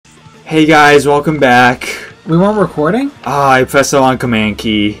Hey guys, welcome back. We weren't recording? Ah, I pressed the wrong command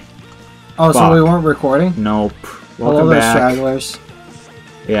key. Oh, so we weren't recording? Nope. Welcome back. Stragglers.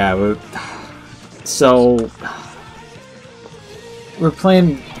 Yeah, we're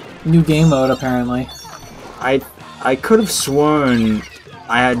playing new game mode apparently. I could have sworn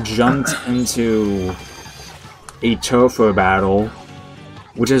I had jumped into a turf battle,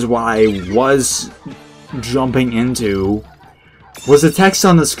 which is what I was jumping into. Was the text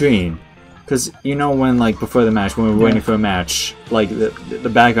on the screen? Because you know when, like, before the match, when we were waiting for a match, like the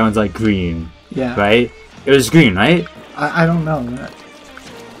background's like green. Yeah. Right? It was green, right? I don't know.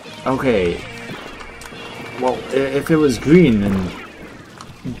 Okay. Well, if it was green, then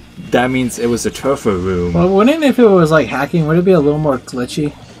that means it was a turf room. Well, wouldn't if it was like hacking? Would it be a little more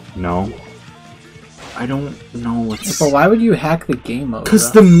glitchy? No. I don't know what's. But why would you hack the game mode?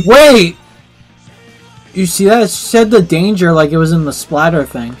 Because wait. You see that? It said the danger like it was in the splatter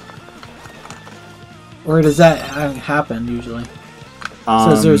thing. Or does that happen usually? It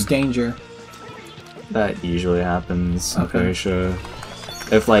says there's danger. That usually happens, I'm pretty sure.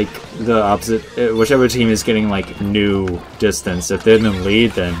 If, like, the opposite, whichever team is getting, like, new distance, if they're in the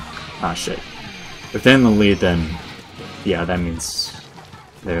lead, then... Ah, shit. If they're in the lead, then... Yeah, that means...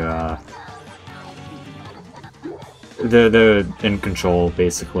 They're in control,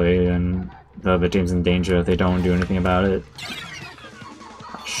 basically, and the other team's in danger if they don't do anything about it.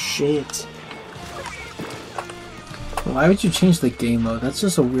 Oh, shit. Why would you change the game mode? That's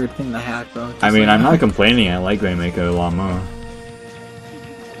just a weird thing to hack, though. I mean, I'm not complaining. I like Rainmaker a lot more.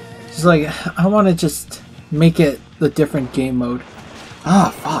 It's like, I want to just make it a different game mode. Ah,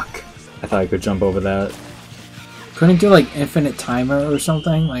 fuck. I thought I could jump over that. Couldn't do, like, infinite timer or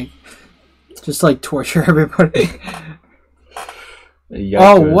something? Like, just, like, torture everybody? Yikers.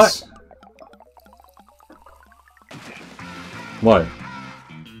 Oh, what? What?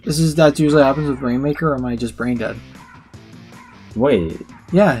 That usually happens with Rainmaker, or am I just brain dead? Wait.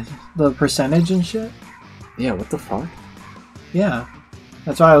 Yeah, the percentage and shit? Yeah, what the fuck? Yeah.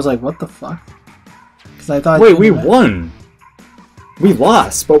 That's why I was like, what the fuck? Because I thought... Wait, we won! We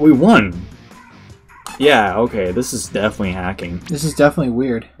lost, but we won! Yeah, okay, this is definitely hacking. This is definitely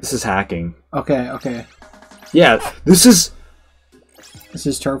weird. This is hacking. Okay, okay. Yeah, this is... This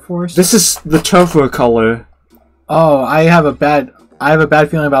is Turf Force? This is the turf color. Oh, I have a bad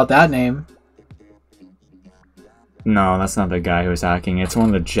feeling about that name. No, that's not the guy who's hacking. It's one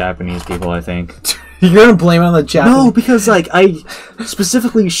of the Japanese people, I think. You're gonna blame it on the Japanese? No, because, like, I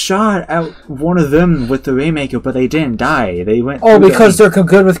specifically shot at one of them with the Rainmaker, but they didn't die. They went. Oh, because they're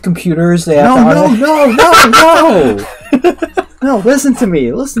good with computers. They have no! No, listen to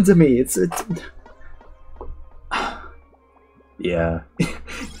me. Listen to me. It's. Yeah.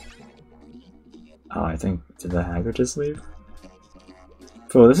 Oh, I think did the hacker just leave?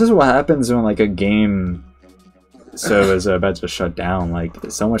 Bro, this is what happens when, like, a game servers are about to shut down. Like,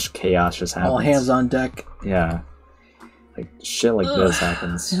 so much chaos just happens. All hands on deck. Yeah. Like, shit like this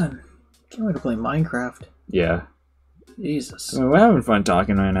happens. Man, can't wait to play Minecraft. Yeah. Jesus. I mean, we're having fun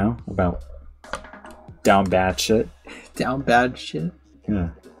talking right now about down bad shit. Down bad shit? Yeah.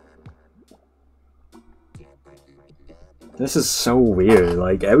 This is so weird.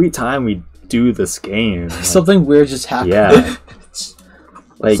 Like, every time we do this game... Like, something weird just happens. Yeah.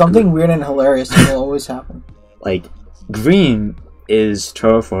 Like, something weird and hilarious will always happen. Like, green is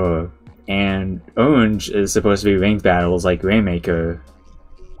turf, and orange is supposed to be ranked battles like Rainmaker.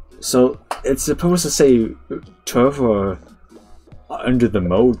 So it's supposed to say turf under the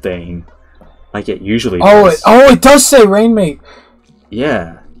mode thing, like it usually does. It does say Rainmaker.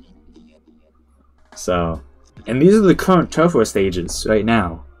 Yeah. So, and these are the current turf stages right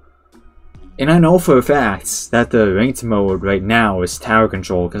now. And I know for a fact that the ranked mode right now is tower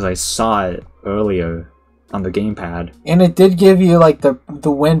control because I saw it earlier on the gamepad. And it did give you, like, the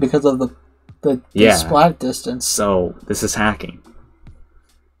win because of the splat distance. So, this is hacking.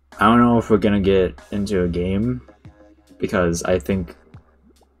 I don't know if we're gonna get into a game, because I think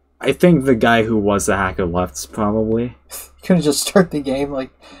the guy who was the hacker left, probably. You couldn't just start the game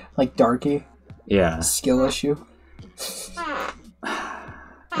like Darky? Yeah. Skill issue?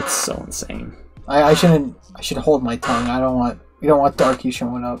 It's so insane. I should hold my tongue. We don't want Darky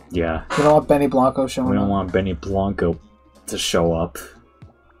showing up. Yeah. We don't want Benny Blanco showing up. We don't want Benny Blanco to show up.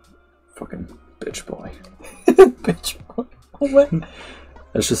 Fucking bitch boy. Bitch boy. What?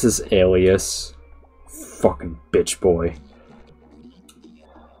 That's just his alias. Fucking bitch boy.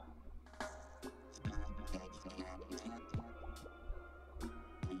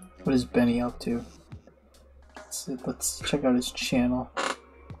 What is Benny up to? Let's check out his channel.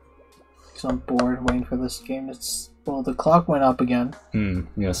 because I'm bored waiting for this game. Well, the clock went up again.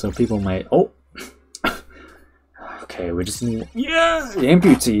 Yeah, so people might... Oh! Okay, we just need... Yeah!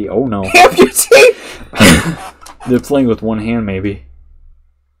 Amputee! Oh no. Amputee! They're playing with one hand, maybe.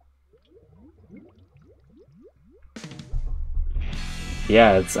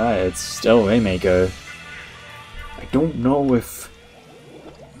 Yeah, it's still Rainmaker. I don't know if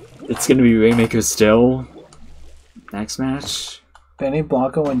it's gonna be Rainmaker still. Next match? Benny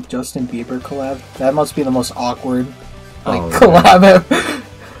Blanco and Justin Bieber collab? That must be the most awkward Yeah. collab ever.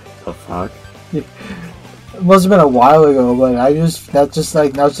 The fuck? It must have been a while ago, but that's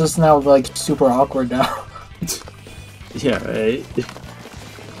just now like super awkward now. Yeah, right?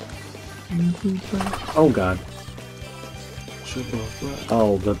 Oh god.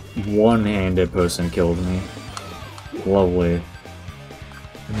 Oh, the one-handed person killed me. Lovely.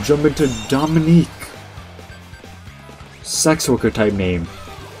 Jump into Dominique. Sex worker type name.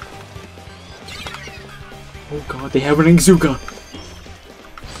 Oh god, they have an Inkzuka.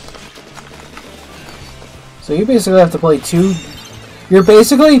 So you basically have to play two. You're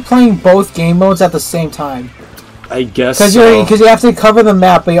basically playing both game modes at the same time. I guess because you have to cover the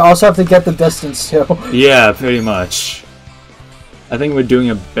map, but you also have to get the distance too. Yeah, pretty much. I think we're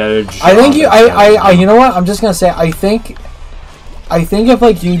doing a better job. I think you know what? I'm just gonna say I think if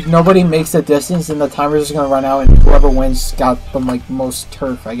like nobody makes the distance, then the timer's just gonna run out, and whoever wins got the like most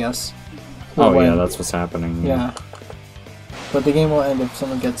turf, I guess. Oh yeah, that's what's happening. Yeah. But the game will end if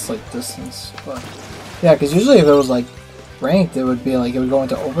someone gets like distance. But yeah, because usually if it was like ranked, it would be like it would go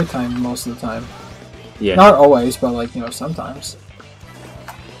into overtime most of the time. Yeah. Not always, but like sometimes.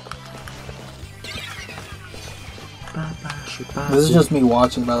 This is just me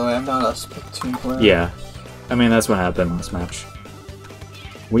watching, by the way. I'm not a Splatoon player. Yeah. I mean, that's what happened last match.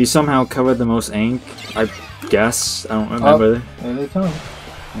 We somehow covered the most ink, I guess. I don't remember. Oh, there they come.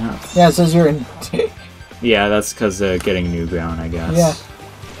 Yeah. Yeah, it says you're in... Yeah, that's because they're getting new ground, I guess.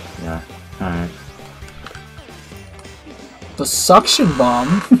 Yeah. Yeah. Alright. The suction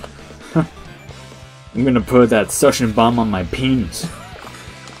bomb? I'm gonna put that suction bomb on my penis.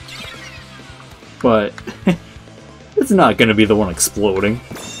 But... it's not gonna be the one exploding.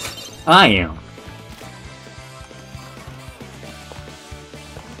 I am.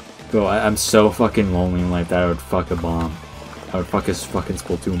 Bro, I'm so fucking lonely like that. I would fuck a bomb. I would fuck his fucking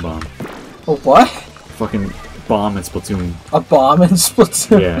Splatoon bomb. A what? Fucking bomb in Splatoon. A bomb in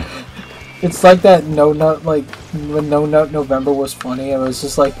Splatoon? Yeah. It's like that No Nut, like, when No Nut November was funny. It was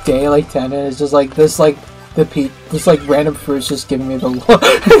just like day like 10, and it's just like this, like, this like random fruit's just giving me the look.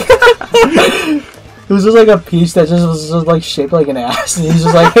 It was just like a peach that just was just like shaped like an ass, and he's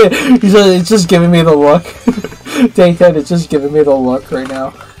just like, it's just giving me the look. Day 10, it's just giving me the look right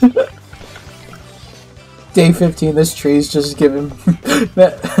now. Day 15, this tree's just giving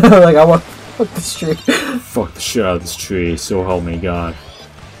like, I want to fuck this tree. Fuck the shit out of this tree, so help me God.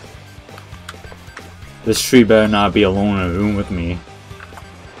 This tree better not be alone in a room with me.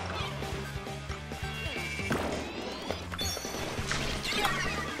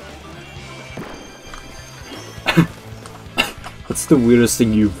 What's the weirdest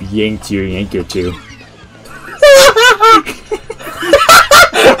thing you've yanked your yanker to?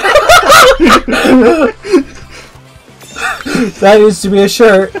 That needs to be a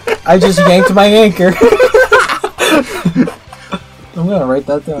shirt. I just yanked my anchor. I'm gonna write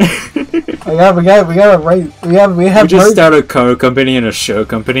that down. We just started a car company and a show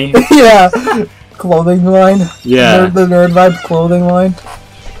company. Yeah, clothing line. Yeah, the NerdVibed clothing line.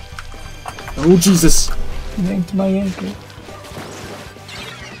 Oh Jesus! Yanked my anchor.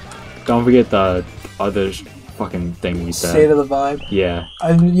 Don't forget the other fucking thing we said. State of the Vibe. Yeah.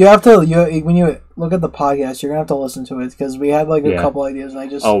 You have to. When you look at the podcast, you're gonna have to listen to it because we had like a couple ideas, and I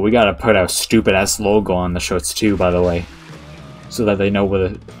just. Oh, we gotta put our stupid ass logo on the shirts too, by the way, so that they know where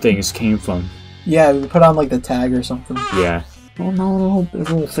the things came from. Yeah, we put on like the tag or something. Yeah. Oh no, there's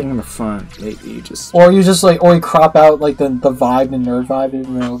a little thing in the front. Maybe you just. Or you just like, or you crop out like the vibe and NerdVibed,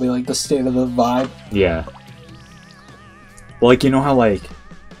 and it'll be like the State of the Vibe. Yeah. Like, you know how like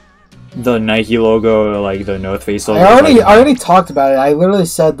the Nike logo or like the North Face logo. I already talked about it. I literally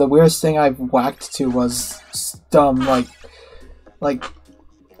said the weirdest thing I've whacked to was ASMR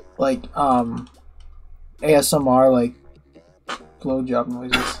like blowjob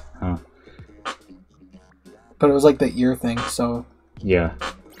noises. Huh. But it was like the ear thing, so yeah.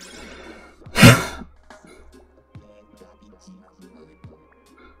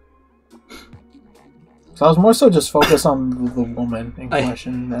 So I was more so just focused on the woman in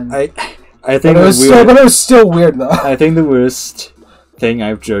question. I think but it was still weird though. I think the worst thing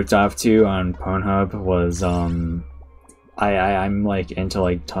I've jerked off to on Pornhub was I'm like into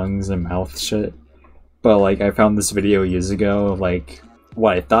like tongues and mouth shit, but like I found this video years ago of like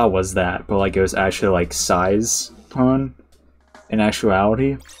what I thought was that, but like it was actually like size porn in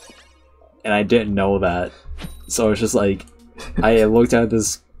actuality, and I didn't know that, so it's just like I looked at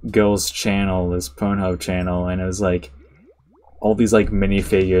this girl's channel, this Pornhub channel, and it was like all these like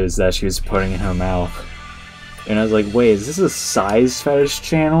minifigures that she was putting in her mouth, and I was like, wait, is this a size fetish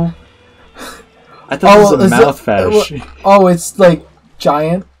channel? I thought it was a mouth fetish. Oh, it's like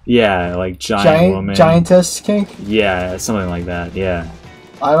giant? Yeah, like giant woman. Giantess kink? Yeah, something like that, yeah.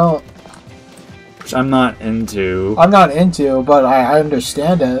 I don't... Which I'm not into. I'm not into, but I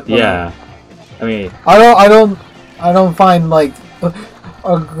understand it. Yeah. I mean... I don't find, like,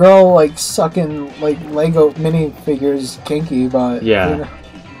 a girl, like, sucking, like, Lego minifigures kinky, but... Yeah. You know,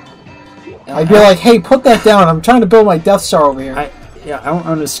 I'd be like, hey, put that down. I'm trying to build my Death Star over here. I don't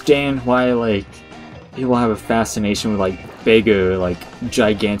understand why, like, people have a fascination with, like, bigger, like,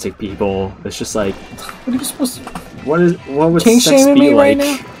 gigantic people. It's just like... What are you supposed to... What would Kink sex shaming be me like? right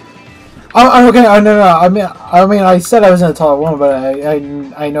now? I'm okay. No. I mean, I said I was in a taller woman, but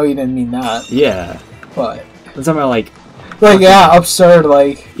I know you didn't mean that. Yeah. But... I'm talking about, like... yeah, absurd,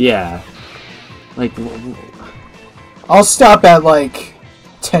 like... Yeah. Like... I'll stop at, like,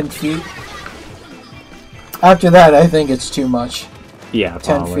 10 feet. After that, I think it's too much. Yeah,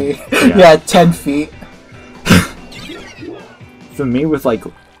 10 probably. feet. Yeah, 10 feet. For me, with, like,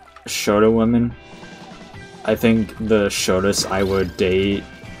 shorter women, I think the shortest I would date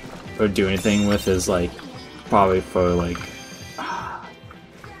or do anything with is, like, probably for, like...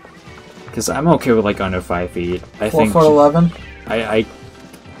 Because I'm okay with, like, under 5 feet. I 4'11"?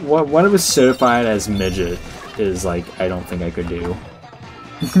 What was certified as midget is, like, I don't think I could do.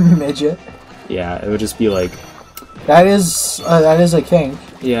 Midget? Yeah, it would just be, like... That is a kink.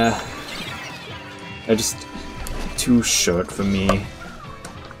 Yeah. Just too short for me.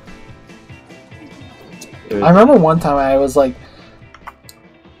 I remember one time I was like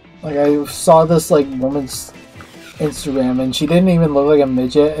I saw this like woman's Instagram and she didn't even look like a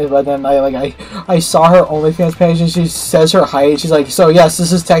midget, but then I saw her OnlyFans page and she says her height. She's like, so yes,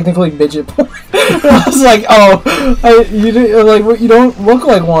 this is technically midget porn. I was like, oh, you don't look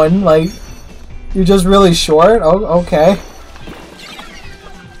like one, like you're just really short. Oh, okay.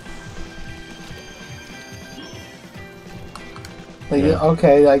 Like, yeah.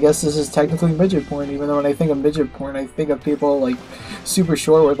 Okay, I guess this is technically midget porn, even though when I think of midget porn, I think of people, like, super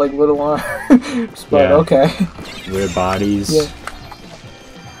short with, like, little arms. But, yeah. Okay. Weird bodies. Yeah.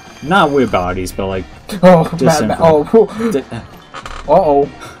 Not weird bodies, but, like... Oh, Uh-oh.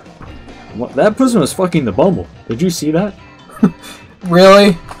 What? That person was fucking the Bumble. Did you see that?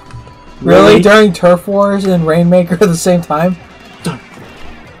 Really? Really? During Turf Wars and Rainmaker at the same time?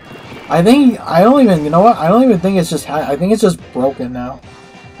 I don't even think it's just I think it's just broken now.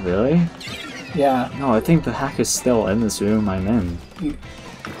 Really? Yeah. No, I think the hack is still in this room I'm in.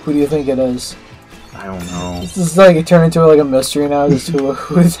 Who do you think it is? I don't know. This is like it turned into like a mystery now as to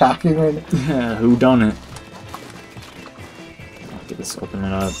who is hacking right now. Yeah, who done it? I'll get this, open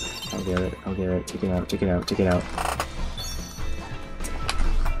it up. I'll get it. Take it out.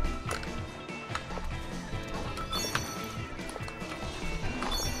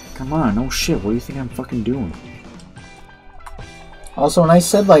 Come on, no shit, what do you think I'm fucking doing? Also, when I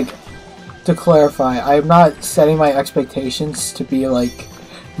said, like, to clarify, I'm not setting my expectations to be, like,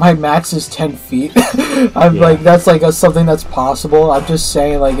 my max is 10 feet. Like, that's, like, something that's possible. I'm just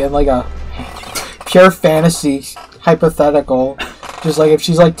saying, like, in, like, a pure fantasy hypothetical, just, like, if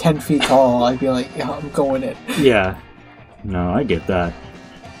she's, like, 10 feet tall, I'd be like, yeah, I'm going in. Yeah. No, I get that.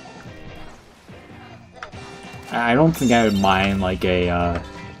 I don't think I would mind, like, a,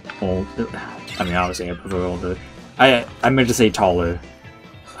 I mean, obviously I prefer older. I meant to say taller.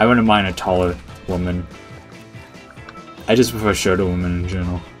 I wouldn't mind a taller woman. I just prefer shorter women in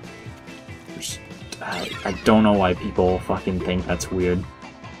general. I don't know why people fucking think that's weird.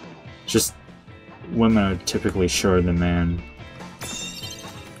 Just women are typically shorter than men.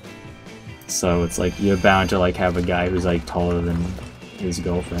 So it's like you're bound to like have a guy who's like taller than his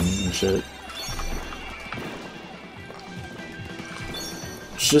girlfriend and shit.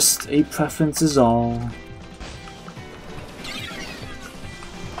 Just a preference is all.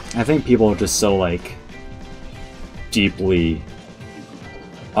 I think people are just so like deeply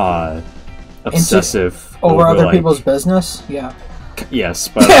obsessive over other people's business. Yeah. Yes,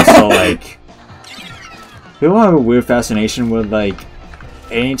 but also like people have a weird fascination with like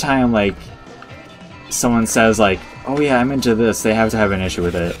anytime like someone says like, oh yeah, I'm into this, they have to have an issue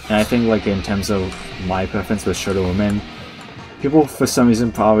with it. And I think like in terms of my preference with shorter women, people for some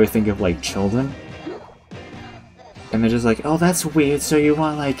reason probably think of like children. And they're just like, oh, that's weird, so you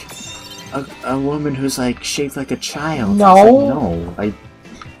want, like, a woman who's, like, shaped like a child? No. No.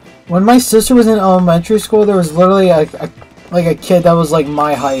 When my sister was in elementary school, there was literally, a kid that was, like,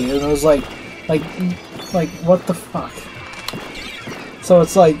 my height. And it was, like, what the fuck? So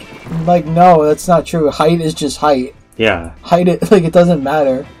it's like, no, that's not true. Height is just height. Yeah. Height, it doesn't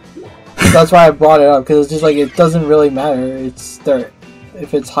matter. That's why I brought it up, because it's just, like, it doesn't really matter. It's there,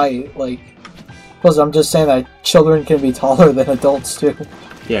 if it's height, like... Plus, I'm just saying that children can be taller than adults, too.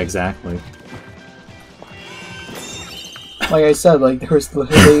 Yeah, exactly. Like I said, like, there was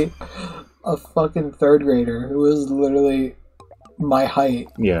literally a fucking 3rd grader who was literally my height.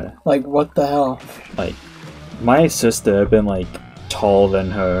 Yeah. Like, what the hell? Like, my sister had been, like, taller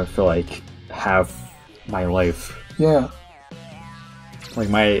than her for, like, half my life. Yeah. Like,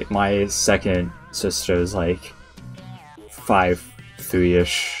 my second sister is, like,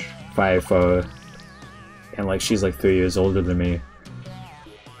 5'3"-ish, 5'4", and, like, she's, like, 3 years older than me.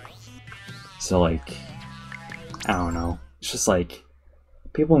 So, like, I don't know. It's just, like,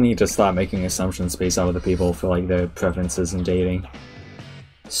 people need to stop making assumptions based on other people for, like, their preferences in dating.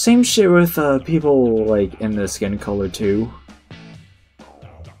 Same shit with, people, like, in the skin color, too.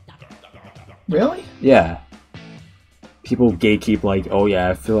 Really? Yeah. People gatekeep, like, oh yeah,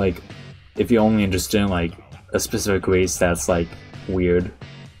 I feel like if you're only interested in, like, a specific race, that's, like, weird.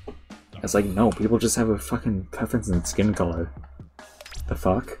 It's like, no, people just have a fucking preference in skin color. The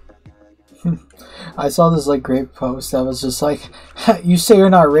fuck? I saw this, like, great post that was just like, you say you're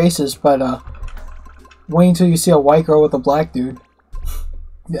not racist, but, wait until you see a white girl with a black dude.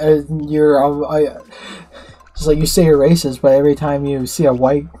 It's like, you say you're racist, but every time you see a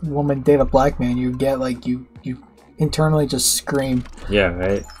white woman date a black man, you get, like, you internally just scream. Yeah,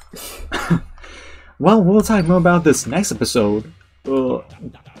 right? Well, we'll talk more about this next episode.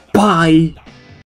 Bye!